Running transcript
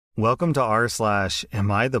Welcome to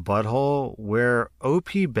r/Am I the Butthole, where OP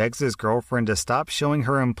begs his girlfriend to stop showing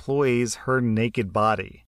her employees her naked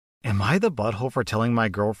body. Am I the butthole for telling my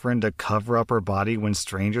girlfriend to cover up her body when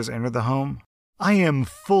strangers enter the home? I am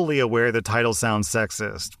fully aware the title sounds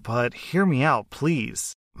sexist, but hear me out,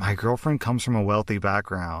 please. My girlfriend comes from a wealthy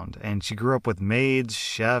background, and she grew up with maids,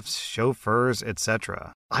 chefs, chauffeurs,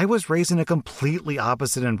 etc. I was raised in a completely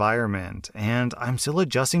opposite environment, and I'm still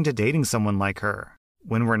adjusting to dating someone like her.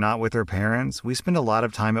 When we're not with her parents, we spend a lot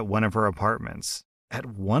of time at one of her apartments. At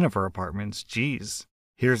one of her apartments? Geez.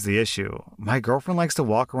 Here's the issue. My girlfriend likes to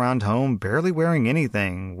walk around home barely wearing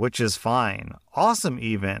anything, which is fine. Awesome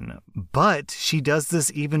even. But she does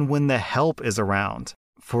this even when the help is around.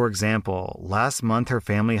 For example, last month her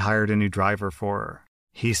family hired a new driver for her.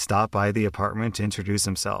 He stopped by the apartment to introduce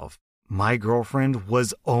himself. My girlfriend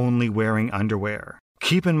was only wearing underwear.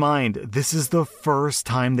 Keep in mind, this is the first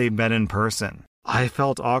time they've met in person. I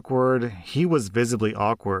felt awkward, he was visibly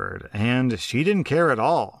awkward, and she didn't care at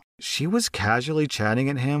all. She was casually chatting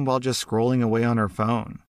at him while just scrolling away on her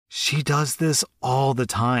phone. She does this all the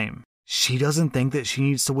time. She doesn't think that she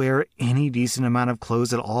needs to wear any decent amount of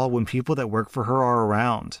clothes at all when people that work for her are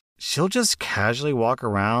around. She'll just casually walk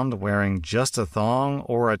around wearing just a thong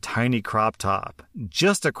or a tiny crop top.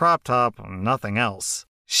 Just a crop top, nothing else.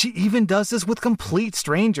 She even does this with complete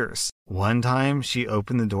strangers. One time, she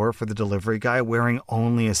opened the door for the delivery guy wearing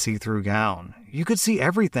only a see-through gown. You could see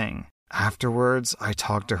everything. Afterwards, I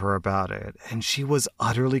talked to her about it, and she was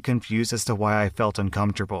utterly confused as to why I felt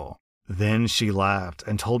uncomfortable. Then she laughed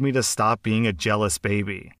and told me to stop being a jealous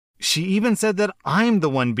baby. She even said that I'm the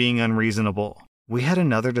one being unreasonable. We had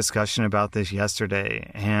another discussion about this yesterday,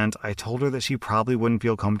 and I told her that she probably wouldn't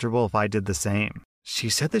feel comfortable if I did the same. She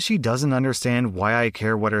said that she doesn't understand why I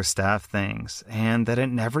care what her staff thinks, and that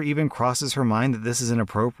it never even crosses her mind that this is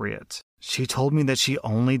inappropriate. She told me that she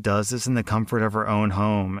only does this in the comfort of her own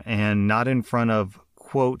home, and not in front of,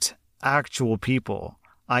 quote, actual people,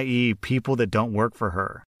 i.e. people that don't work for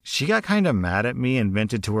her. She got kind of mad at me and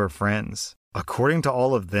vented to her friends. According to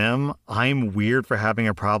all of them, I'm weird for having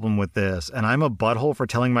a problem with this, and I'm a butthole for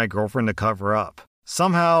telling my girlfriend to cover up.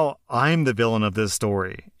 Somehow, I'm the villain of this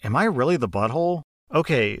story. Am I really the butthole?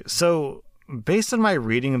 Okay, so based on my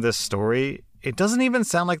reading of this story, it doesn't even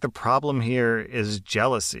sound like the problem here is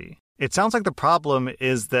jealousy. It sounds like the problem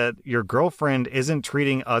is that your girlfriend isn't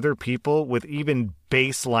treating other people with even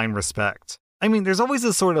baseline respect. I mean, there's always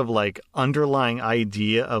this sort of underlying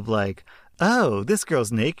idea of oh, this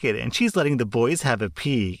girl's naked and she's letting the boys have a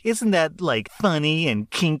peek. Isn't that funny and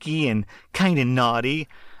kinky and kind of naughty?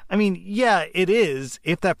 I mean, yeah, it is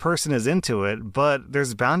if that person is into it, but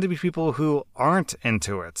there's bound to be people who aren't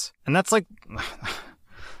into it. And that's that's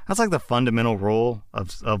the fundamental rule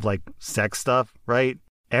of sex stuff, right?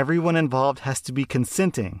 Everyone involved has to be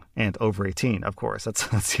consenting and over 18, of course.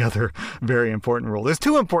 That's the other very important rule. There's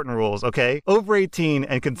two important rules, okay? Over 18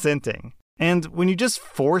 and consenting. And when you just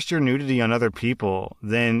force your nudity on other people,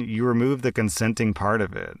 then you remove the consenting part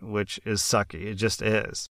of it, which is sucky. It just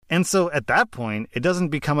is. And so at that point, it doesn't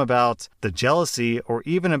become about the jealousy or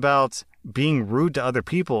even about being rude to other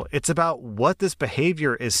people. It's about what this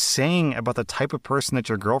behavior is saying about the type of person that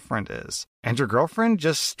your girlfriend is. And your girlfriend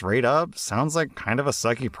just straight up sounds like kind of a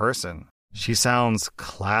sucky person. She sounds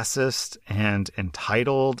classist and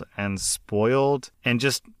entitled and spoiled and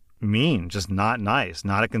just mean, just not nice,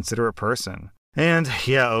 not a considerate person. And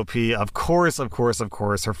yeah, OP, of course,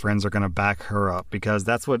 her friends are going to back her up because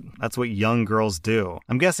that's what young girls do.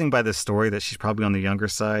 I'm guessing by this story that she's probably on the younger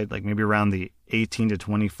side, maybe around the 18 to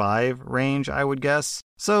 25 range, I would guess.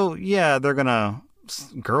 So yeah, they're going to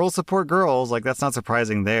girls support girls. That's not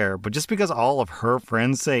surprising there. But just because all of her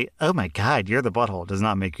friends say, oh my God, you're the butthole, does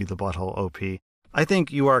not make you the butthole, OP. I think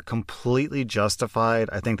you are completely justified.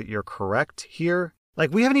 I think that you're correct here.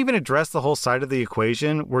 We haven't even addressed the whole side of the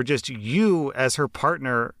equation where just you, as her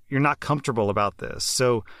partner, you're not comfortable about this.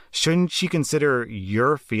 So shouldn't she consider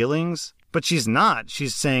your feelings? But she's not.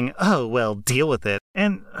 She's saying, oh, well, deal with it.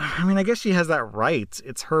 And I mean, I guess she has that right.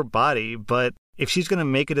 It's her body. But if she's going to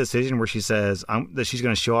make a decision where she says that she's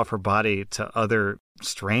going to show off her body to other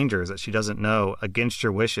strangers that she doesn't know against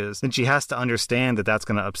your wishes, then she has to understand that that's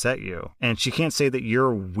going to upset you. And she can't say that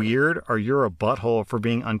you're weird or you're a butthole for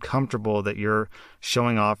being uncomfortable that you're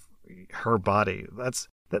showing off her body. That's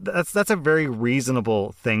a very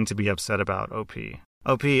reasonable thing to be upset about, OP.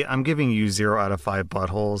 OP, I'm giving you 0 out of 5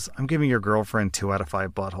 buttholes. I'm giving your girlfriend 2 out of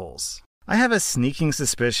 5 buttholes. I have a sneaking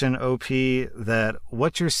suspicion, OP, that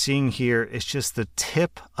what you're seeing here is just the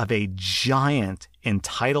tip of a giant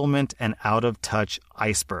entitlement and out-of-touch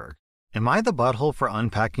iceberg. Am I the butthole for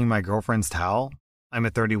unpacking my girlfriend's towel? I'm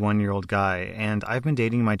a 31-year-old guy, and I've been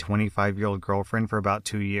dating my 25-year-old girlfriend for about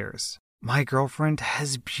 2 years. My girlfriend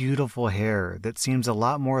has beautiful hair that seems a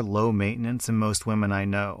lot more low maintenance than most women I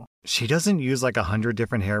know. She doesn't use like 100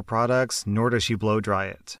 different hair products, nor does she blow dry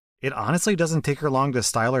it. It honestly doesn't take her long to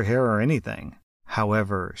style her hair or anything.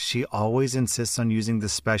 However, she always insists on using the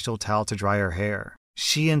special towel to dry her hair.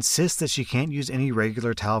 She insists that she can't use any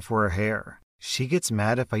regular towel for her hair. She gets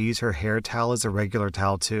mad if I use her hair towel as a regular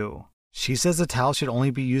towel too. She says the towel should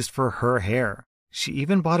only be used for her hair. She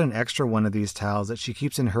even bought an extra one of these towels that she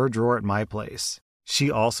keeps in her drawer at my place.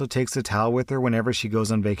 She also takes the towel with her whenever she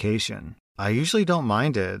goes on vacation. I usually don't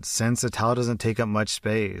mind it since the towel doesn't take up much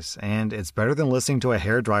space and it's better than listening to a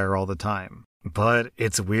hairdryer all the time. But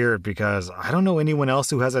it's weird because I don't know anyone else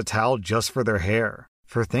who has a towel just for their hair.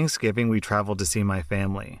 For Thanksgiving, we traveled to see my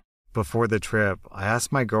family. Before the trip, I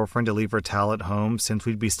asked my girlfriend to leave her towel at home since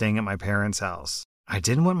we'd be staying at my parents' house. I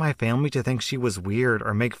didn't want my family to think she was weird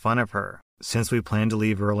or make fun of her. Since we planned to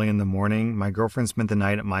leave early in the morning, my girlfriend spent the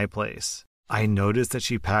night at my place. I noticed that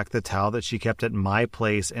she packed the towel that she kept at my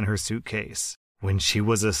place in her suitcase. When she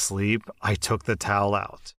was asleep, I took the towel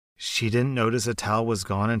out. She didn't notice the towel was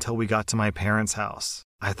gone until we got to my parents' house.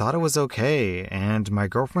 I thought it was okay, and my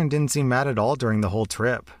girlfriend didn't seem mad at all during the whole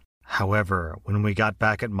trip. However, when we got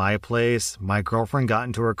back at my place, my girlfriend got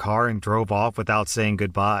into her car and drove off without saying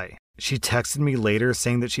goodbye. She texted me later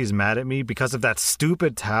saying that she's mad at me because of that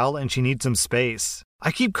stupid towel and she needs some space.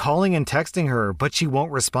 I keep calling and texting her, but she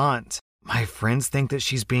won't respond. My friends think that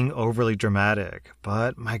she's being overly dramatic,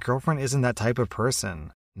 but my girlfriend isn't that type of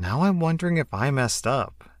person. Now I'm wondering if I messed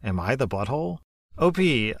up. Am I the butthole? OP,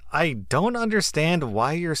 I don't understand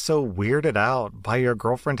why you're so weirded out by your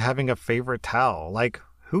girlfriend having a favorite towel. Like,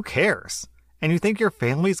 who cares? And you think your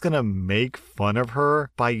family's gonna make fun of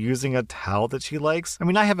her by using a towel that she likes? I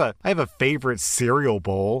mean, I have a favorite cereal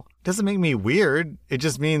bowl. Doesn't make me weird. It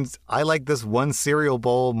just means I like this one cereal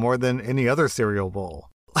bowl more than any other cereal bowl.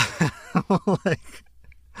 Like,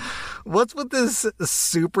 what's with this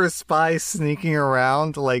super spy sneaking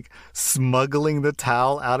around, like smuggling the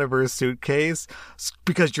towel out of her suitcase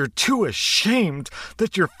because you're too ashamed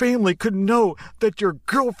that your family could know that your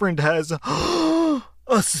girlfriend has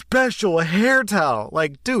a special hair towel?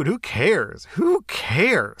 Like, dude, who cares? Who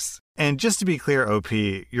cares? And just to be clear, OP,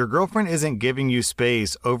 your girlfriend isn't giving you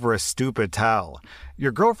space over a stupid towel.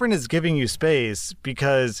 Your girlfriend is giving you space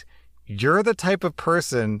because you're the type of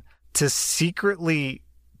person to secretly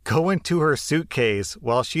go into her suitcase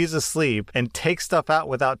while she's asleep and take stuff out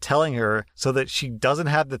without telling her so that she doesn't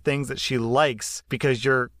have the things that she likes because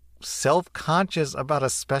you're self-conscious about a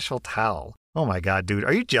special towel. Oh my God, dude,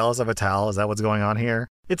 are you jealous of a towel? Is that what's going on here?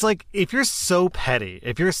 It's like, if you're so petty,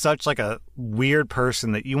 if you're such like a weird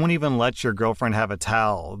person that you won't even let your girlfriend have a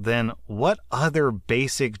towel, then what other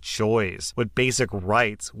basic joys, what basic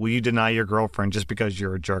rights will you deny your girlfriend just because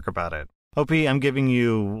you're a jerk about it? OP, I'm giving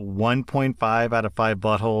you 1.5 out of 5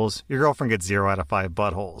 buttholes. Your girlfriend gets 0 out of 5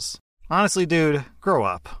 buttholes. Honestly, dude, grow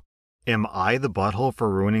up. Am I the butthole for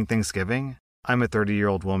ruining Thanksgiving? I'm a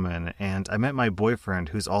 30-year-old woman, and I met my boyfriend,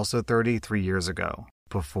 who's also 30, 3 years ago.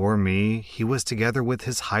 Before me, he was together with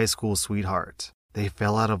his high school sweetheart. They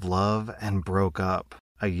fell out of love and broke up.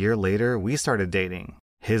 A year later, we started dating.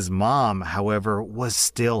 His mom, however, was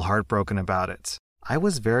still heartbroken about it. I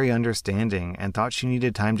was very understanding and thought she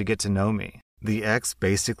needed time to get to know me. The ex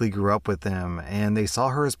basically grew up with them, and they saw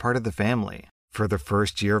her as part of the family. For the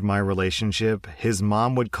first year of my relationship, his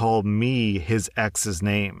mom would call me his ex's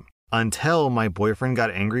name. Until my boyfriend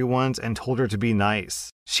got angry once and told her to be nice.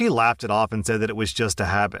 She laughed it off and said that it was just a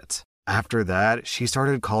habit. After that, she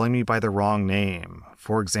started calling me by the wrong name.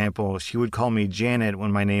 For example, she would call me Janet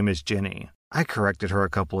when my name is Jenny. I corrected her a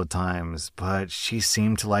couple of times, but she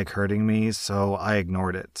seemed to like hurting me, so I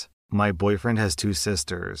ignored it. My boyfriend has 2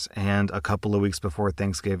 sisters, and a couple of weeks before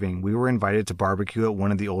Thanksgiving, we were invited to barbecue at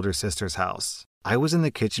one of the older sisters' house. I was in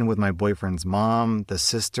the kitchen with my boyfriend's mom, the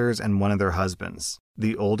sisters, and one of their husbands.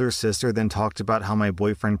 The older sister then talked about how my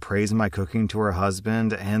boyfriend praised my cooking to her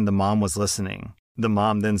husband, and the mom was listening. The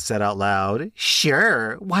mom then said out loud,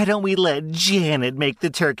 "Sure, why don't we let Janet make the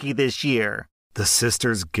turkey this year?" The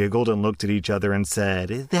sisters giggled and looked at each other and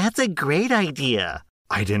said, "That's a great idea."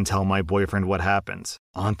 I didn't tell my boyfriend what happened.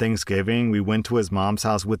 On Thanksgiving, we went to his mom's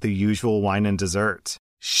house with the usual wine and dessert.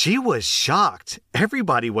 She was shocked.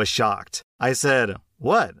 Everybody was shocked. I said,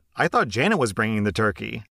 "What? I thought Janet was bringing the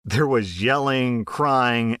turkey." There was yelling,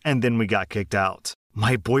 crying, and then we got kicked out.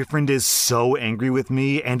 My boyfriend is so angry with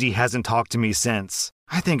me, and he hasn't talked to me since.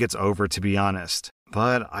 I think it's over, to be honest.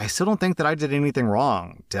 But I still don't think that I did anything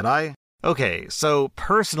wrong, did I? Okay, so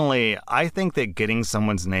personally, I think that getting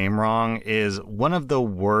someone's name wrong is one of the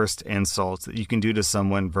worst insults that you can do to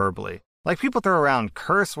someone verbally. Like, people throw around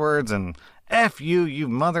curse words and F you, you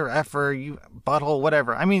mother effer, you butthole,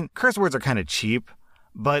 whatever. I mean, curse words are kind of cheap,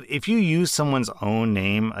 but if you use someone's own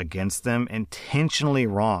name against them intentionally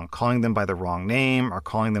wrong, calling them by the wrong name or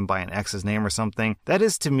calling them by an ex's name or something, that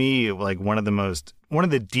is to me like one of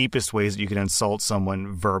the deepest ways that you can insult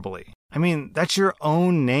someone verbally. I mean, that's your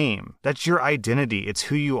own name. That's your identity. It's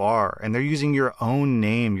who you are. And they're using your own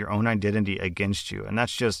name, your own identity against you. And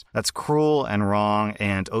that's cruel and wrong.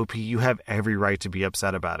 And OP, you have every right to be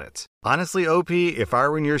upset about it. Honestly, OP, if I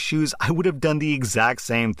were in your shoes, I would have done the exact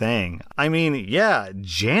same thing. I mean, yeah,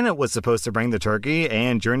 Janet was supposed to bring the turkey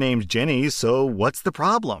and your name's Jenny, so what's the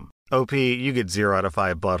problem? OP, you get 0 out of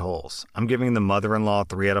 5 buttholes. I'm giving the mother-in-law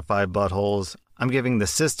 3 out of 5 buttholes. I'm giving the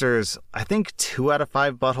sisters, I think, 2 out of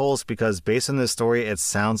 5 buttholes because based on this story, it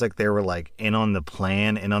sounds like they were like in on the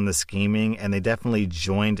plan, in on the scheming, and they definitely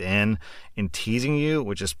joined in teasing you,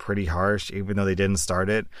 which is pretty harsh, even though they didn't start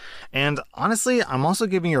it. And honestly, I'm also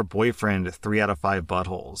giving your boyfriend 3 out of 5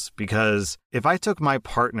 buttholes because if I took my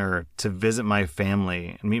partner to visit my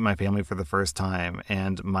family and meet my family for the first time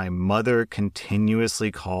and my mother continuously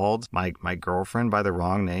called my girlfriend by the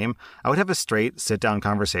wrong name, I would have a straight sit-down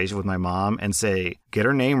conversation with my mom and say, get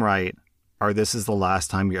her name right, or this is the last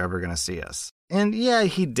time you're ever going to see us. And yeah,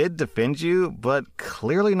 he did defend you, but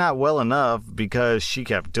clearly not well enough because she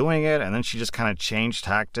kept doing it and then she just kind of changed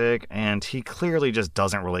tactic and he clearly just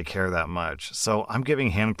doesn't really care that much. So I'm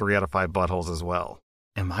giving him 3 out of 5 buttholes as well.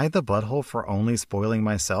 Am I the butthole for only spoiling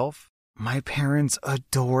myself? My parents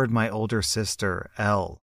adored my older sister,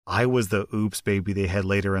 Elle. I was the oops baby they had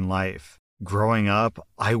later in life. Growing up,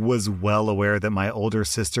 I was well aware that my older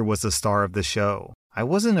sister was the star of the show. I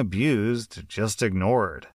wasn't abused, just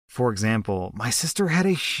ignored. For example, my sister had a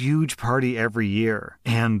huge party every year,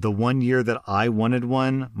 and the one year that I wanted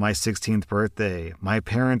one, my 16th birthday, my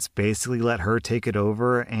parents basically let her take it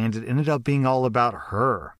over, and it ended up being all about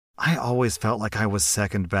her. I always felt like I was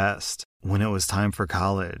second best. When it was time for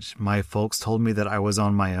college, my folks told me that I was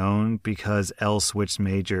on my own because Elle switched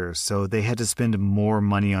majors, so they had to spend more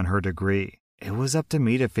money on her degree. It was up to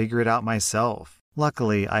me to figure it out myself.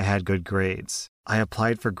 Luckily, I had good grades. I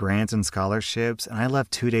applied for grants and scholarships, and I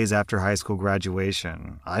left 2 days after high school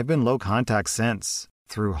graduation. I've been low contact since.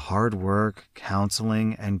 Through hard work,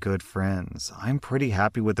 counseling, and good friends, I'm pretty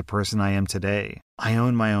happy with the person I am today. I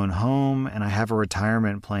own my own home, and I have a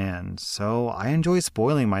retirement plan, so I enjoy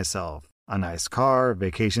spoiling myself. A nice car,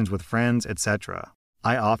 vacations with friends, etc.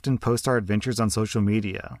 I often post our adventures on social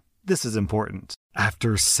media. This is important.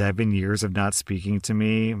 After 7 years of not speaking to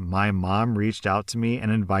me, my mom reached out to me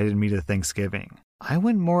and invited me to Thanksgiving. I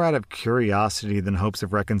went more out of curiosity than hopes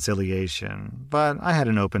of reconciliation, but I had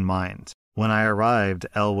an open mind. When I arrived,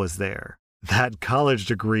 Elle was there. That college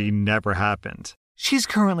degree never happened. She's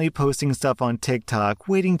currently posting stuff on TikTok,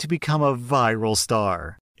 waiting to become a viral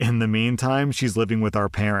star. In the meantime, she's living with our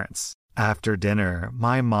parents. After dinner,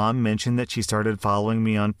 my mom mentioned that she started following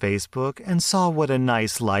me on Facebook and saw what a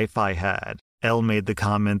nice life I had. Elle made the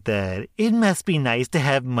comment that it must be nice to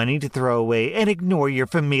have money to throw away and ignore your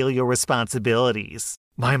familial responsibilities.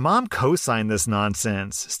 My mom co-signed this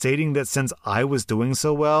nonsense, stating that since I was doing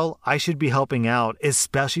so well, I should be helping out,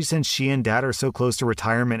 especially since she and dad are so close to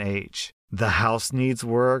retirement age. The house needs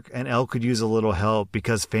work and Elle could use a little help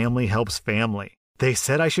because family helps family. They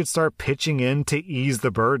said I should start pitching in to ease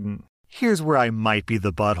the burden. Here's where I might be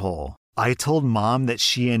the butthole. I told mom that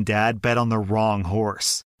she and dad bet on the wrong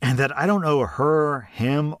horse, and that I don't owe her,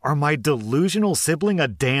 him, or my delusional sibling a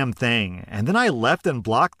damn thing, and then I left and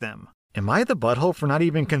blocked them. Am I the butthole for not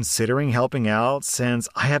even considering helping out since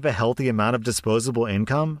I have a healthy amount of disposable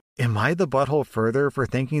income? Am I the butthole further for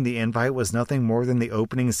thinking the invite was nothing more than the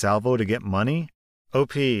opening salvo to get money?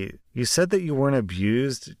 OP, you said that you weren't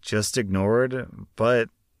abused, just ignored, but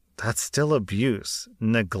that's still abuse.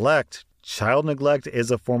 Neglect, child neglect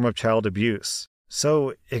is a form of child abuse.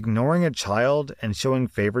 So ignoring a child and showing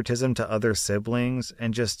favoritism to other siblings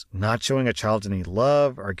and just not showing a child any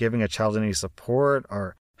love or giving a child any support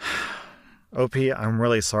or... OP, I'm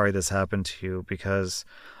really sorry this happened to you because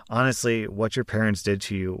honestly, what your parents did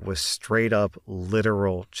to you was straight up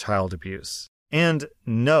literal child abuse. And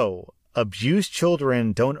no, abused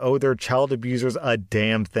children don't owe their child abusers a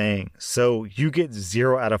damn thing, so you get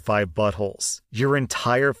 0 out of 5 buttholes. Your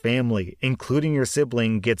entire family, including your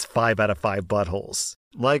sibling, gets 5 out of 5 buttholes.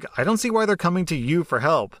 Like, I don't see why they're coming to you for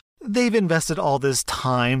help. They've invested all this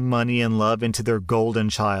time, money, and love into their golden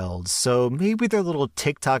child, so maybe their little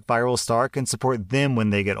TikTok viral star can support them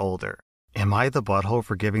when they get older. Am I the butthole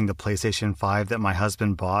for giving the PlayStation 5 that my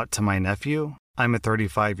husband bought to my nephew? I'm a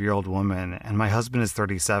 35-year-old woman, and my husband is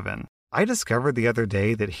 37. I discovered the other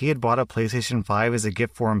day that he had bought a PlayStation 5 as a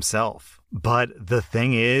gift for himself. But the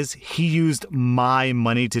thing is, he used my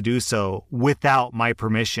money to do so without my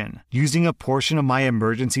permission, using a portion of my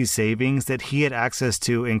emergency savings that he had access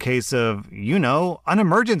to in case of, an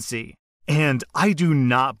emergency. And I do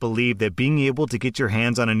not believe that being able to get your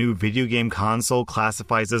hands on a new video game console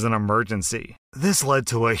classifies as an emergency. This led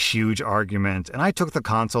to a huge argument, and I took the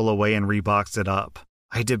console away and reboxed it up.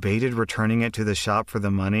 I debated returning it to the shop for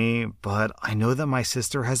the money, but I know that my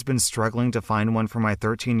sister has been struggling to find one for my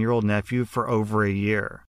 13-year-old nephew for over a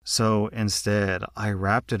year. So instead, I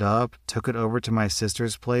wrapped it up, took it over to my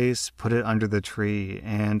sister's place, put it under the tree,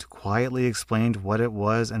 and quietly explained what it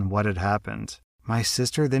was and what had happened. My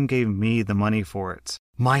sister then gave me the money for it.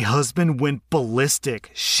 My husband went ballistic,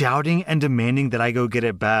 shouting and demanding that I go get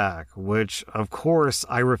it back, which, of course,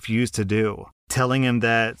 I refused to do, telling him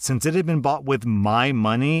that since it had been bought with my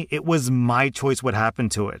money, it was my choice what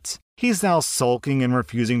happened to it. He's now sulking and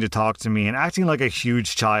refusing to talk to me and acting like a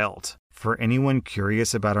huge child. For anyone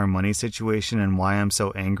curious about our money situation and why I'm so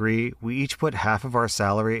angry, we each put half of our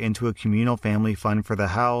salary into a communal family fund for the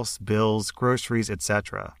house, bills, groceries,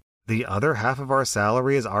 etc. The other half of our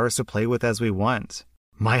salary is ours to play with as we want.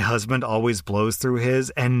 My husband always blows through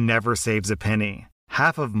his and never saves a penny.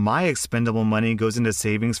 Half of my expendable money goes into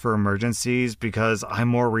savings for emergencies because I'm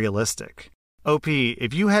more realistic. OP,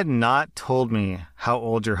 if you had not told me how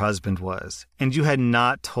old your husband was, and you had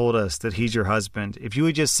not told us that he's your husband, if you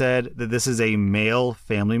had just said that this is a male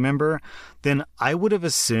family member, then I would have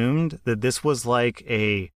assumed that this was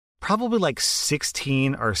probably like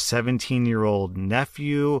 16 or 17-year-old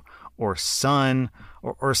nephew or son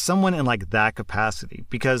or someone in like that capacity,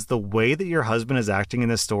 because the way that your husband is acting in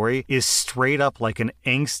this story is straight up like an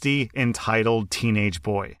angsty, entitled teenage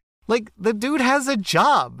boy. Like, the dude has a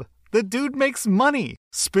job. The dude makes money.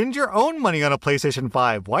 Spend your own money on a PlayStation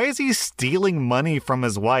 5. Why is he stealing money from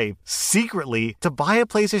his wife secretly to buy a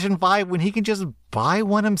PlayStation 5 when he can just buy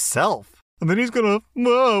one himself? And then he's gonna,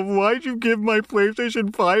 Mom, why'd you give my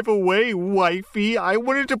PlayStation 5 away, wifey? I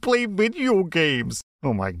wanted to play video games.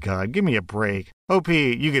 Oh my God, give me a break. OP,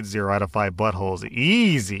 you get 0 out of 5 buttholes.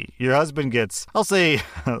 Easy. Your husband gets, I'll say,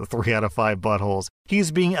 3 out of 5 buttholes.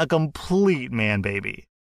 He's being a complete man baby.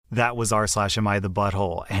 That was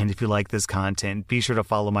r/AmITheButthole. And if you like this content, be sure to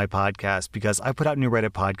follow my podcast because I put out new Reddit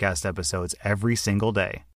podcast episodes every single day.